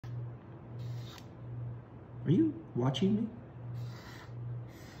Are you watching me?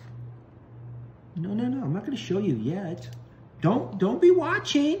 No, I'm not going to show you yet. Don't be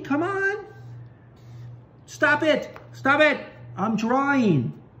watching. Come on. Stop it. Stop it. I'm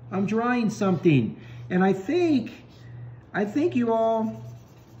drawing something. And I think you all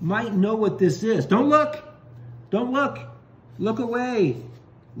might know what this is. Don't look. Don't look. Look away.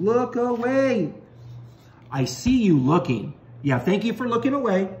 Look away. I see you looking. Yeah, thank you for looking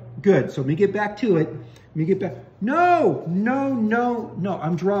away. Good. So let me get back to it. Let me get back. No.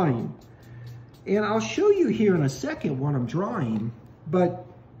 I'm drawing. And I'll show you here in a second what I'm drawing. But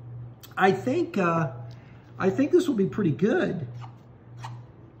I think this will be pretty good.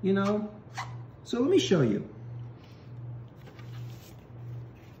 You know? So let me show you.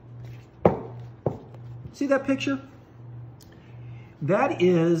 See that picture? That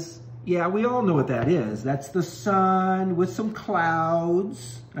is, yeah, we all know what that is. That's the sun with some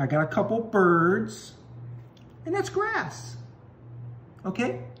clouds. I got a couple birds. And that's grass.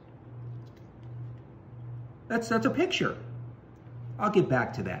 Okay? That's a picture. I'll get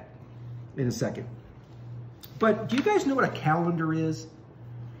back to that in a second. But do you guys know what a calendar is?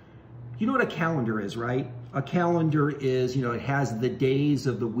 You know what a calendar is, right? A calendar is, you know, it has the days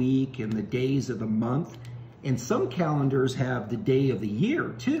of the week and the days of the month. And some calendars have the day of the year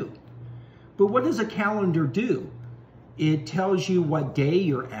too. But what does a calendar do? It tells you what day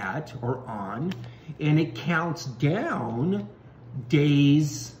you're at or on, and it counts down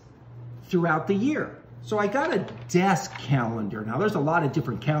days throughout the year. So I got a desk calendar. Now there's a lot of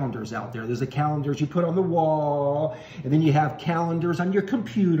different calendars out there. There's the calendars you put on the wall, and then you have calendars on your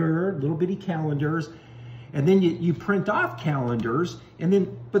computer, little bitty calendars, and then you print off calendars,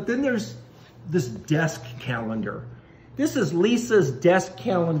 but then there's this desk calendar. This is Lisa's desk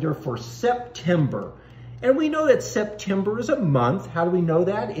calendar for September. And we know that September is a month. How do we know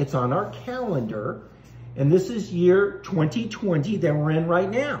that? It's on our calendar. And this is year 2020 that we're in right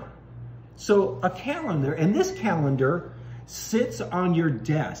now. So a calendar, and this calendar sits on your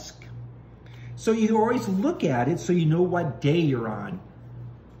desk. So you always look at it so you know what day you're on.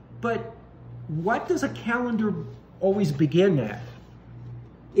 But what does a calendar always begin at?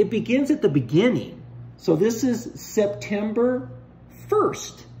 It begins at the beginning. So this is September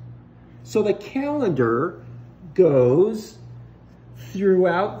 1st. So the calendar goes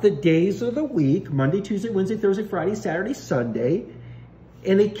throughout the days of the week, Monday, Tuesday, Wednesday, Thursday, Friday, Saturday, Sunday,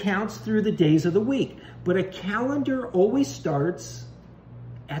 and it counts through the days of the week. But a calendar always starts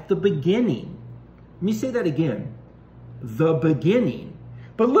at the beginning. Let me say that again, the beginning.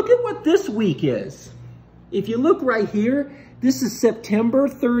 But look at what this week is. If you look right here, this is September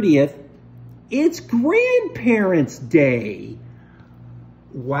 30th. It's Grandparents' Day.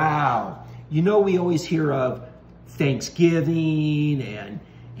 Wow. You know, we always hear of Thanksgiving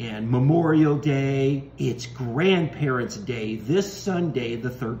and Memorial Day. It's Grandparents' Day this Sunday, the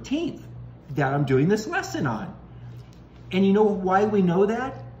 13th, that I'm doing this lesson on. And you know why we know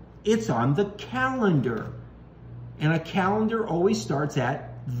that? It's on the calendar. And a calendar always starts at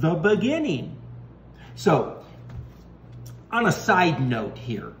the beginning. So, on a side note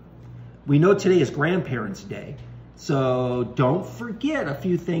here, we know today is Grandparents' Day. So don't forget a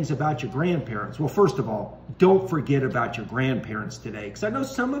few things about your grandparents. Well, first of all, don't forget about your grandparents today, because I know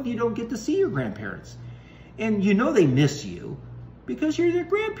some of you don't get to see your grandparents. And you know they miss you because you're their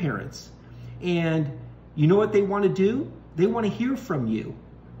grandparents. And you know what they want to do? They want to hear from you.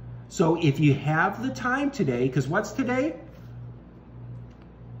 So if you have the time today, because what's today?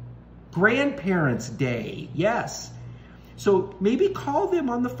 Grandparents' Day, yes. So maybe call them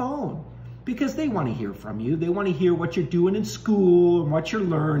on the phone, because they want to hear from you. They want to hear what you're doing in school and what you're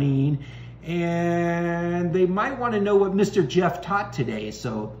learning. And they might want to know what Mr. Jeff taught today.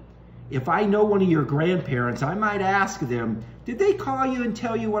 So if I know one of your grandparents, I might ask them, did they call you and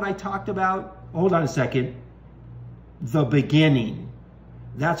tell you what I talked about? Hold on a second. The beginning.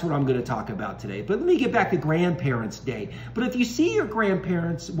 That's what I'm going to talk about today. But let me get back to Grandparents' Day. But if you see your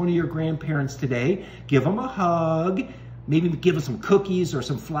grandparents, one of your grandparents today, give them a hug. Maybe give them some cookies or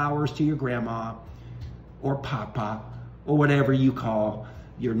some flowers to your grandma or papa or whatever you call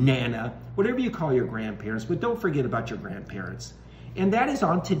your nana, whatever you call your grandparents, but don't forget about your grandparents. And that is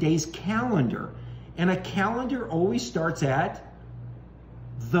on today's calendar. And a calendar always starts at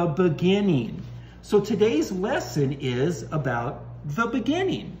the beginning. So today's lesson is about the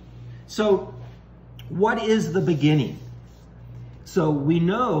beginning. So what is the beginning? So we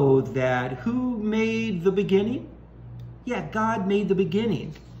know that who made the beginning? Yeah, God made the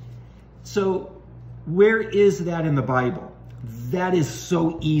beginning. So where is that in the Bible? That is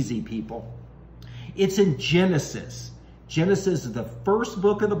so easy, people. It's in Genesis. Genesis is the first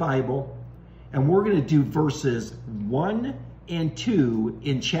book of the Bible, And we're going to do verses 1 and 2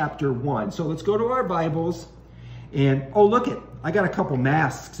 in chapter 1. So let's go to our Bibles. And, oh, look it. I got a couple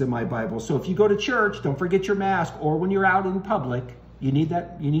masks in my Bible. So if you go to church, don't forget your mask. Or when you're out in public, you need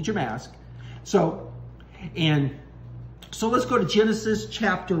your mask. So let's go to Genesis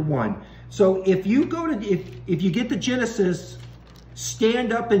chapter 1. So if you get to Genesis,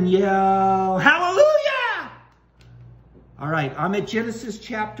 stand up and yell, hallelujah! All right, I'm at Genesis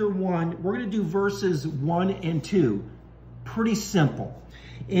chapter 1. We're going to do verses 1 and 2. Pretty simple.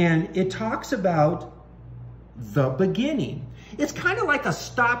 And it talks about the beginning. It's kind of like a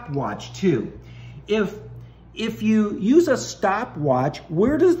stopwatch too. If you use a stopwatch,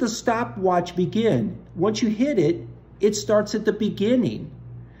 where does the stopwatch begin? Once you hit it, it starts at the beginning.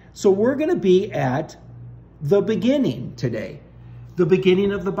 So we're going to be at the beginning today, the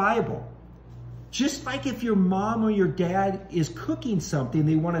beginning of the Bible. Just like if your mom or your dad is cooking something,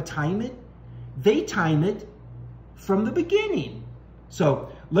 they want to time it, they time it from the beginning.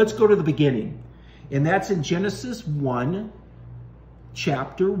 So let's go to the beginning. And that's in Genesis 1,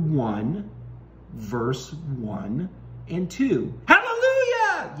 chapter 1, verse 1 and 2.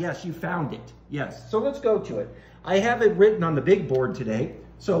 Hallelujah! Yes, you found it. Yes. So let's go to it. I have it written on the big board today.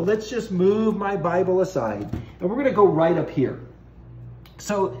 So let's just move my Bible aside. And we're going to go right up here.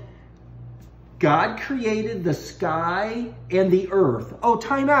 So God created the sky and the earth. Oh,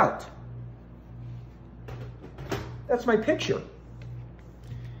 time out. That's my picture.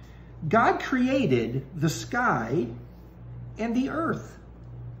 God created the sky and the earth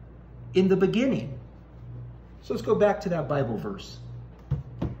in the beginning. So let's go back to that Bible verse.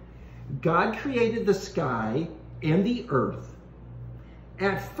 God created the sky and the earth.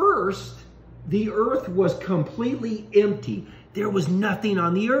 At first, the earth was completely empty. There was nothing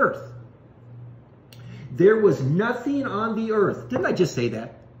on the earth. There was nothing on the earth. Didn't I just say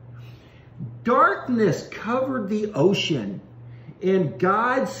that? Darkness covered the ocean, and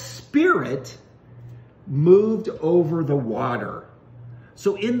God's Spirit moved over the water.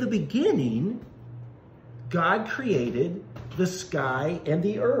 So in the beginning, God created the sky and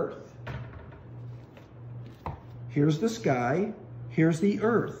the earth. Here's the sky, here's the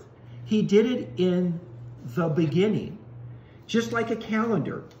earth. He did it in the beginning. Just like a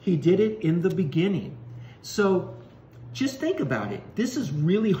calendar, he did it in the beginning. So just think about it. This is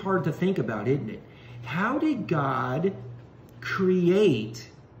really hard to think about, isn't it? How did God create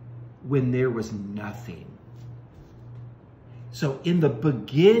when there was nothing? So in the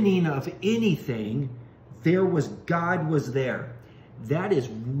beginning of anything, God was there. That is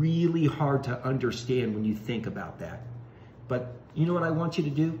really hard to understand when you think about that. But you know what I want you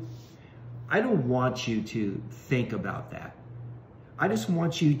to do? I don't want you to think about that. I just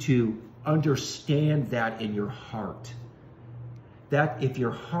want you to understand that in your heart. That if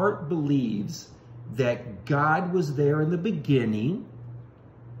your heart believes that God was there in the beginning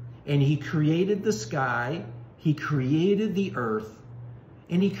and he created the sky, he created the earth,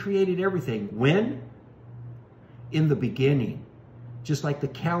 and he created everything. When? In the beginning. Just like the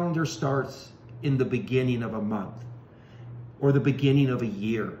calendar starts in the beginning of a month or the beginning of a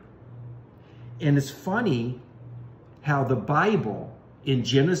year. And it's funny how the Bible in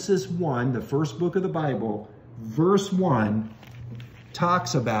Genesis 1, the first book of the Bible, verse 1,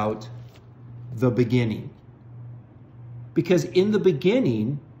 talks about the beginning. Because in the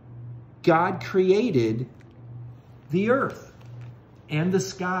beginning, God created the earth and the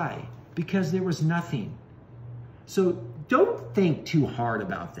sky because there was nothing. So don't think too hard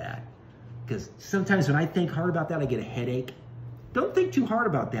about that. Because sometimes when I think hard about that, I get a headache. Don't think too hard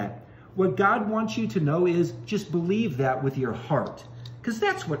about that. What God wants you to know is just believe that with your heart. Because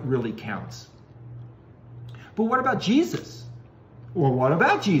that's what really counts. But what about Jesus? Well, what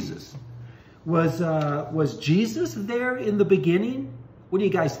about Jesus? Was Jesus there in the beginning? What do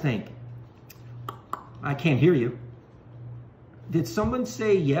you guys think? I can't hear you. Did someone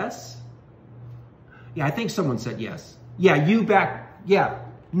say yes? Yeah, I think someone said yes. Yeah, you back. Yeah,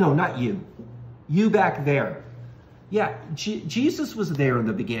 no, not you. You back there. Yeah, Jesus was there in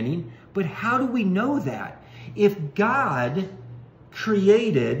the beginning, but how do we know that? If God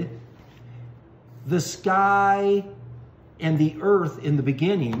created the sky and the earth in the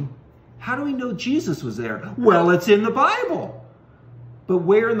beginning, how do we know Jesus was there? Well, it's in the Bible. But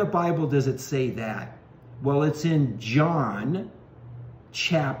where in the Bible does it say that? Well, it's in John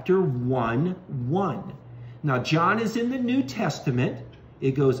chapter 1:1. Now, John is in the New Testament.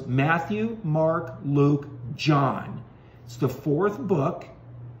 It goes Matthew, Mark, Luke, John. It's the fourth book,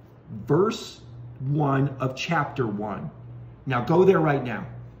 verse 1 of chapter 1. Now, go there right now.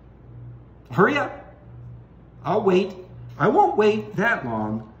 Hurry up. I'll wait. I won't wait that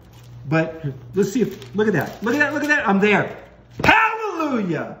long. But let's see if, look at that. Look at that, look at that. I'm there.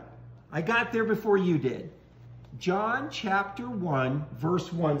 Hallelujah. I got there before you did. John chapter 1,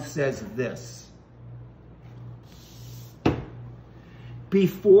 verse 1 says this.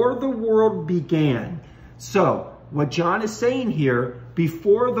 Before the world began. So, what John is saying here,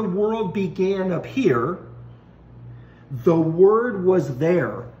 before the world began up here, the Word was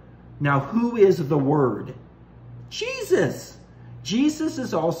there. Now, who is the Word? Jesus. Jesus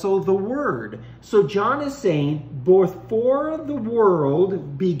is also the Word. So John is saying, before the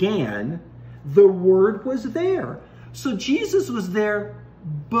world began, the Word was there. So Jesus was there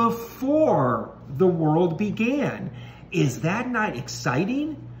before the world began. Is that not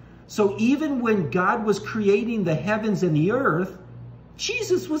exciting? So even when God was creating the heavens and the earth,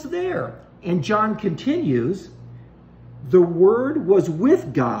 Jesus was there. And John continues, the Word was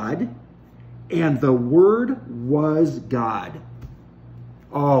with God, and the Word was God.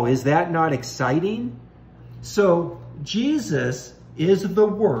 Oh, is that not exciting? So Jesus is the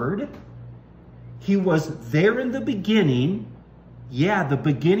Word. He was there in the beginning. Yeah, the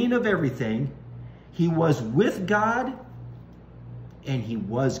beginning of everything. He was with God, and he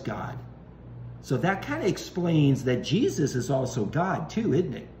was God. So that kind of explains that Jesus is also God too,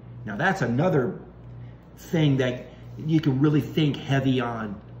 isn't it? Now that's another thing that you can really think heavy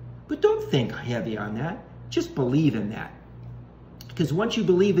on. But don't think heavy on that. Just believe in that. Because once you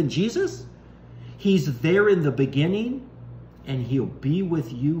believe in Jesus, he's there in the beginning, and he'll be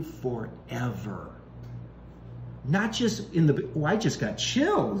with you forever. Not just in the, oh, I just got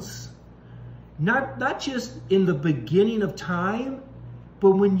chills. Not just in the beginning of time,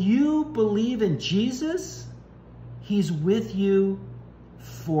 but when you believe in Jesus, he's with you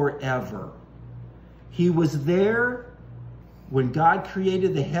forever. He was there when God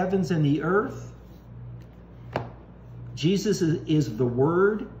created the heavens and the earth. Jesus is the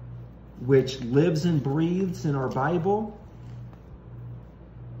Word which lives and breathes in our Bible.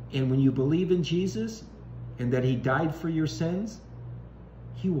 And when you believe in Jesus and that he died for your sins,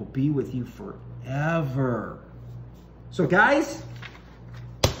 he will be with you forever. So guys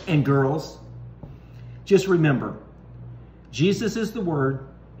and girls, just remember, Jesus is the Word.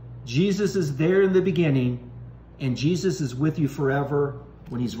 Jesus is there in the beginning, and Jesus is with you forever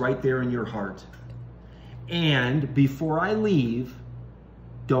when he's right there in your heart. And before I leave,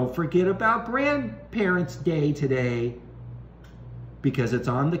 don't forget about Grandparents' Day today, because it's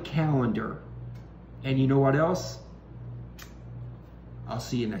on the calendar. And you know what else? I'll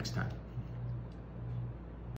see you next time.